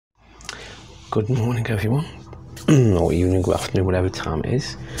Good morning everyone, or evening, or afternoon, whatever time it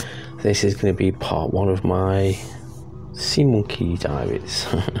is. This is going to be part one of my Seamonkey Diaries.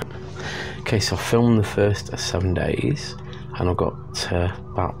 Okay, so I filmed the first 7 days and I've got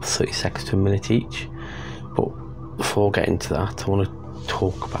about 30 seconds to a minute each. But before getting to that, I want to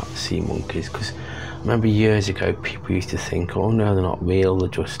talk about the sea monkeys, because I remember years ago people used to think, oh no, they're not real, they're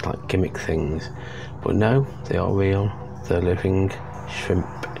just like gimmick things. But no, they are real. They're living shrimp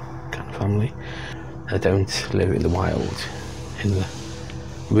kind of family. They don't live in the wild, in the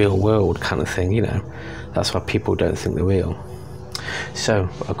real world kind of thing, you know. That's why people don't think they're real. So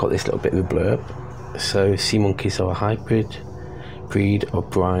I've got this little bit of a blurb. So sea monkeys are a hybrid breed of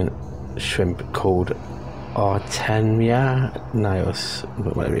brine shrimp called Artemia nios,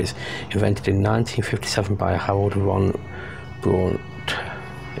 whatever it is, invented in 1957 by Harold Ron Brunt.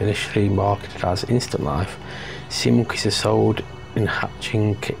 Initially marketed as instant life, sea monkeys are sold in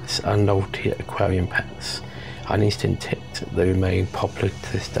hatching kits and novelty aquarium pets. An instant hit, they remain popular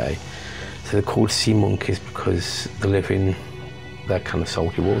to this day. So they're called sea monkeys because they live in that kind of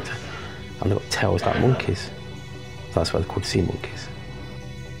salty water and they've got tails like monkeys. That's why they're called sea monkeys.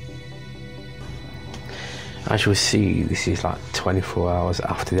 As you'll see, this is like 24 hours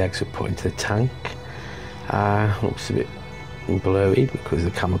after the eggs are put into the tank. Looks a bit blurry because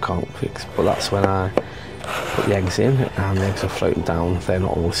the camera can't fix, but that's when I put the eggs in and the eggs are floating down. They're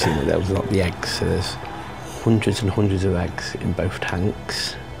not all seen, there's not the eggs, so there's hundreds and hundreds of eggs in both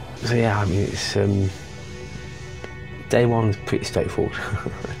tanks. So yeah, I mean, it's day one's pretty straightforward.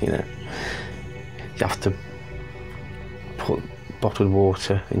 You know, you have to put bottled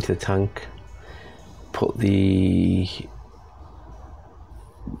water into the tank, put the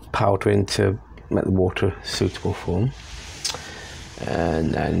powder in to make the water suitable for them,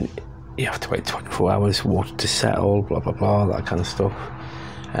 and then you have to wait 24 hours for water to settle, blah blah blah, that kind of stuff,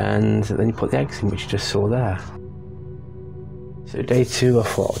 and then you put the eggs in, which you just saw there. So day two, I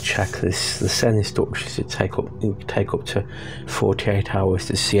thought I'd check this. The send instructions to take up to 48 hours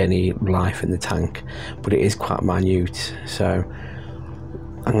to see any life in the tank, but it is quite minute. So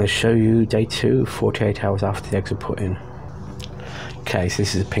I'm going to show you day two, 48 hours after the eggs are put in. Okay, so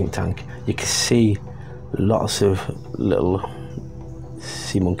this is a pink tank. You can see lots of little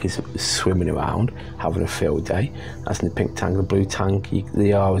sea monkeys swimming around, having a field day. That's in the pink tank. The blue tank,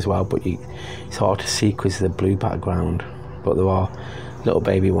 they are as well, but it's hard to see because of the blue background. But there are little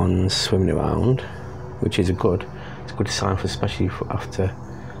baby ones swimming around, which is it's a good sign, for especially after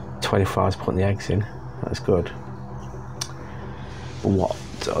 24 hours putting the eggs in. That's good. But what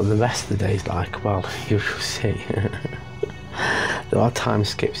the rest of the days like? Well, you shall see. There are time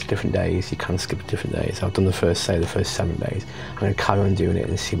skips, different days. You can skip different days. I've done the first 7 days. I'm going to carry on doing it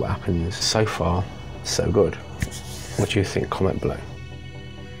and see what happens. So far, so good. What do you think? Comment below.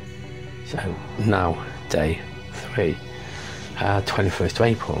 So now, day 3, 21st of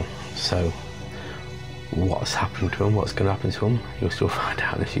April. So what's happened to them? What's going to happen to them? You'll still find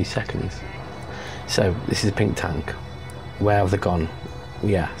out in a few seconds. So this is a pink tank. Where have they gone?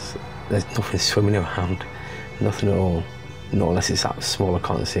 Yes, there's nothing swimming around, nothing at all. Not unless it's that small, I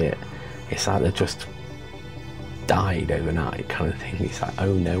can't see it. It's like they've just died overnight kind of thing. It's like,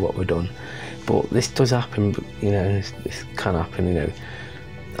 oh no, what we've done. But this does happen, you know, this can happen, you know.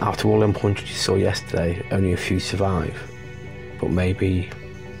 After all them 100 you saw yesterday, only a few survive. But maybe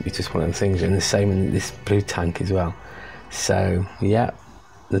it's just one of the things. And the same in this blue tank as well. So yeah,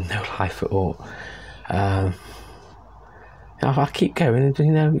 there's no life at all. I keep going, and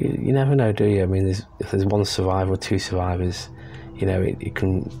you know, you never know, do you? I mean, if there's one survivor or 2 survivors, you know, it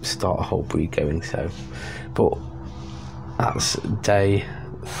can start a whole breed going. So, but that's day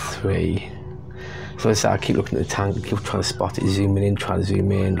 3. So as I say, I keep looking at the tank, keep trying to spot it, zooming in, trying to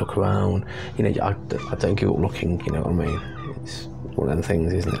zoom in, look around. You know, I don't give up looking. You know what I mean? It's one of them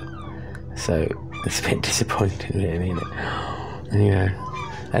things, isn't it? So it's a bit disappointing, really, isn't it? And, you know,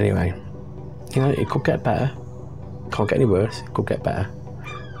 anyway, you know, it could get better. Can't get any worse, it could get better.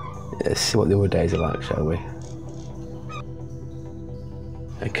 Let's see what the other days are like, shall we?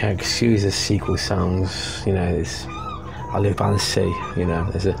 Okay, excuse the sequel sounds, you know, I live by the sea, you know,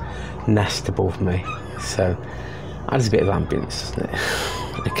 there's a nest above me, so adds a bit of ambience, doesn't it?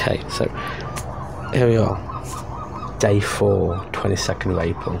 Okay, so here we are, day 4, 22nd of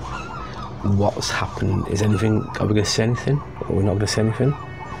April. What's happened? Are we going to see anything? Or are we not going to see anything?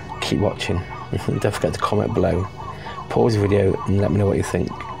 Keep watching. Don't forget to comment below. Pause the video and let me know what you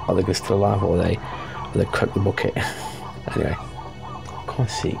think. Are they still alive, or are they cracked the bucket? Anyway, come on,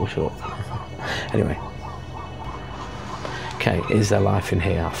 see, what's up? Anyway, okay, is there life in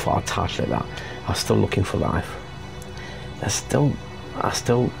here? I thought I'd title it that. I'm still looking for life. I still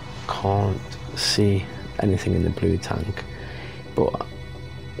can't see anything in the blue tank, but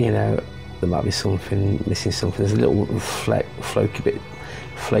you know, there might be something, missing something. There's a little flaky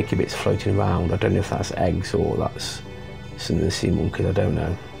bits floating around. I don't know if that's eggs or that's some of the sea monkeys, I don't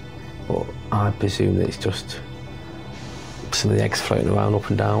know. But I presume that it's just some of the eggs floating around up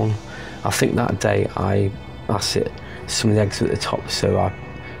and down. I think that day that's it. Some of the eggs were at the top, so I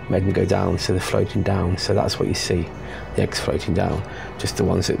made them go down, so they're floating down. So that's what you see, the eggs floating down. Just the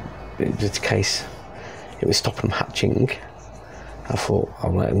ones that, just in case it was stopping them hatching, I thought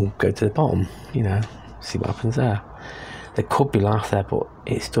I'll let them go to the bottom, you know, see what happens there. There could be life there, but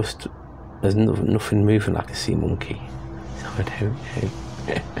it's just, there's nothing moving like a sea monkey. So I don't know.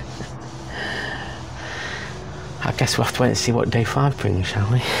 I guess we'll have to wait and see what day 5 brings,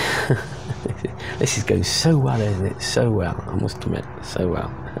 shall we? This is going so well, isn't it? So well, I must admit, so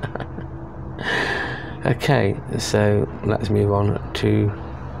well. Okay, so let's move on to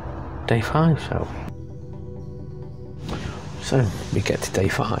day 5, shall we? So we get to day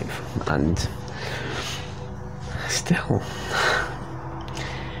 5, and still,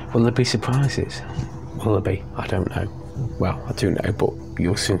 will there be surprises? Will there be? I don't know. Well, I do know, but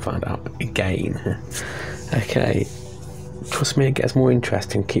you'll soon find out again. Okay, trust me, it gets more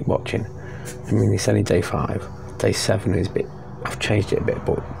interesting. Keep watching. I mean, it's only day 5. Day 7 is a bit, I've changed it a bit,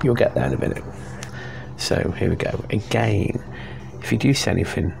 but you'll get there in a minute. So here we go. Again, if you do see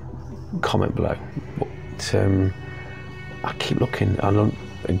anything, comment below. But I keep looking. I'll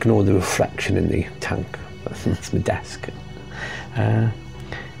ignore the reflection in the tank. That's my desk.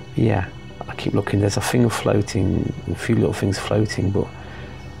 Yeah, I keep looking. There's a thing floating, a few little things floating, but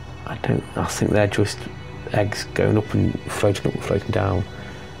I think they're just eggs going up and floating down.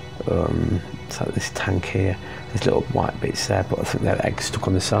 It's like this tank here. There's little white bits there, but I think they're eggs stuck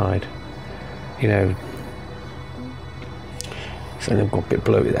on the side. You know, so they've got a bit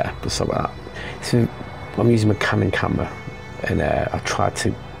bloated there, but stuff like that. So I'm using my Canon camera, and I tried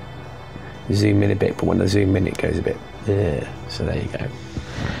to zoom in a bit, but when I zoom in, it goes a bit. So there you go.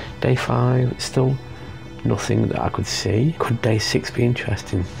 Day 5, still nothing that I could see. Could day 6 be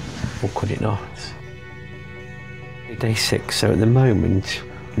interesting, or could it not? Day 6. So at the moment,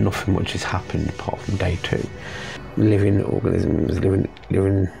 nothing much has happened apart from day 2. Living organisms,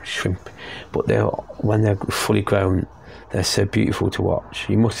 living shrimp, but when they're fully grown, they're so beautiful to watch.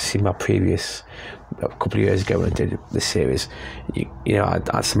 You must have seen my previous, a couple of years ago when I did the series. You know, I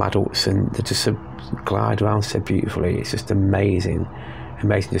had some adults, and they just glide around so beautifully. It's just amazing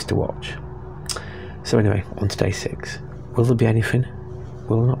just to watch. So anyway, on to day 6. Will there be anything?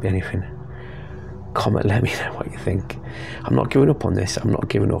 Will there not be anything? Comment, let me know what you think. I'm not giving up on this. I'm not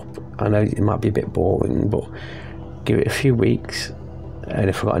giving up. I know it might be a bit boring, but give it a few weeks, and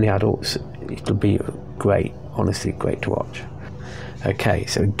if I've got any adults, it'll be great. Honestly, great to watch. Okay,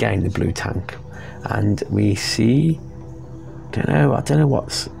 so again, the blue tank, and we see, I don't know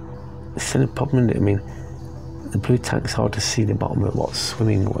what's still a problem. I mean, the blue tank's hard to see the bottom of what's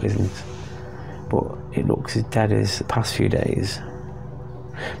swimming, what isn't, but it looks as dead as the past few days.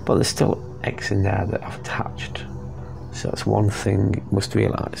 But there's still eggs in there that have hatched, so that's one thing you must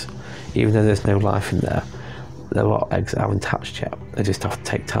realise. Even though there's no life in there, there are a lot of eggs that haven't hatched yet. They just have to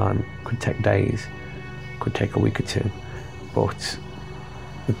take time. Could take days, could take a week or 2, but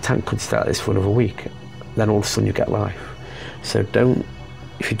the tank could stay like this for another week, then all of a sudden you get life. So don't,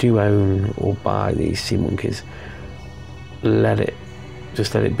 if you do own or buy these sea monkeys, just let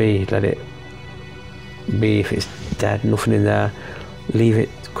it be. Let it be. If it's dead, nothing in there, leave it,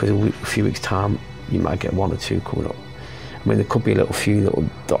 because a few weeks time you might get 1 or 2 coming up. I mean, there could be a few little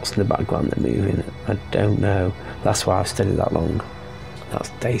dots in the background that are moving. I don't know. That's why I've stayed that long. That's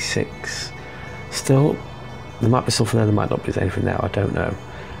day 6. Still, there might be something there, there might not be anything there, I don't know.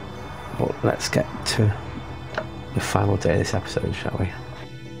 But let's get to the final day of this episode, shall we?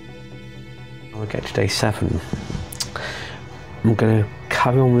 We'll get to day 7. I'm going to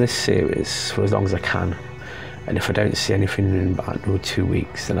carry on with this series for as long as I can. And if I don't see anything in about 1 or 2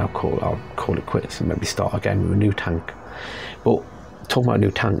 weeks, then I'll call it quits and maybe start again with a new tank. But talking about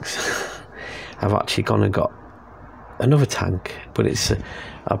new tanks, I've actually gone and got another tank, but it's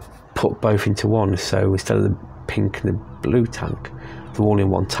I've put both into one. So instead of the pink and the blue tank, they're all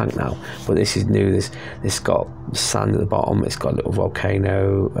in one tank now. But this is new. This got sand at the bottom. It's got a little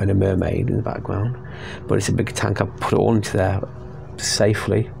volcano and a mermaid in the background. But it's a big tank. I've put it all into there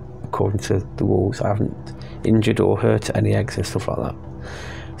safely, according to the rules. I haven't injured or hurt any eggs and stuff like that.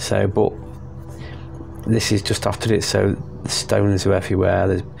 So, but this is just after it, so the stones are everywhere,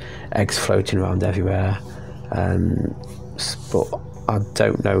 there's eggs floating around everywhere, but I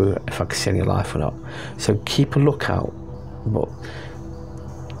don't know if I can see any life or not, so keep a lookout. But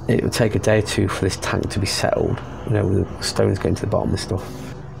it would take a day or two for this tank to be settled, you know, with the stones going to the bottom and stuff.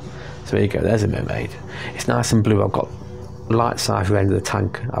 So there you go, there's a mermaid. It's nice and blue. I've got lights either end of the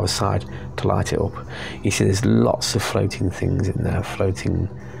tank, either side, to light it up. You see there's lots of floating things in there, floating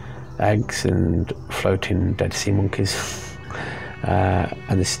eggs and floating dead sea monkeys.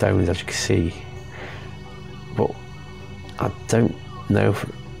 And the stones, as you can see. But I don't know if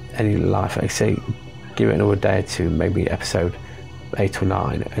any life, I say, give it another day or two, maybe episode 8 or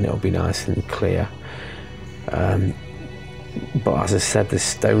 9, and it'll be nice and clear. But as I said, the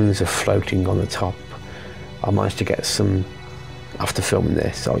stones are floating on the top. I managed to get some after filming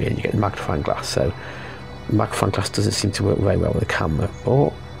this. Oh yeah, you get the magnifying glass, so the magnifying glass doesn't seem to work very well with the camera,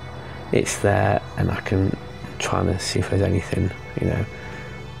 but it's there and I can try to see if there's anything, you know.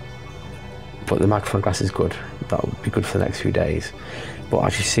 But the magnifying glass is good. That would be good for the next few days. But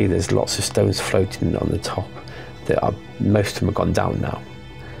as you see, there's lots of stones floating on the top. Most of them have gone down now,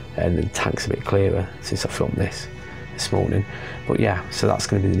 and the tank's a bit clearer since I filmed this morning. But yeah, so that's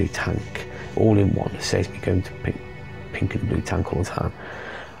going to be the new tank, all in one. It saves me going to pink and blue tank all the time.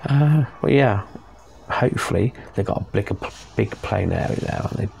 But yeah, hopefully they've got a big plain area there,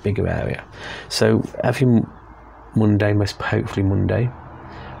 aren't they? Bigger area. So every Monday, most hopefully Monday,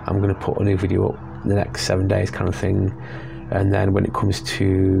 I'm going to put a new video up in the next 7 days kind of thing. And then when it comes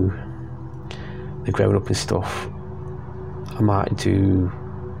to the growing up and stuff, I might do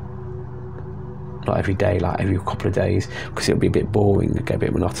not every day, like every couple of days, because it'll be a bit boring, get a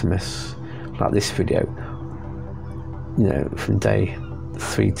bit monotonous. Like this video, you know, from day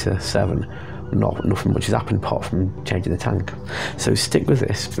 3 to 7, nothing much has happened apart from changing the tank. So stick with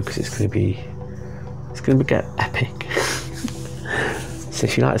this because it's going to get epic. So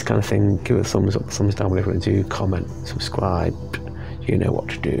if you like this kind of thing, give it a thumbs up, thumbs down, whatever you want to do, comment, subscribe, you know what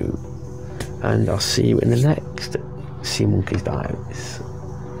to do. And I'll see you in the next SeaMonkey's Diaries.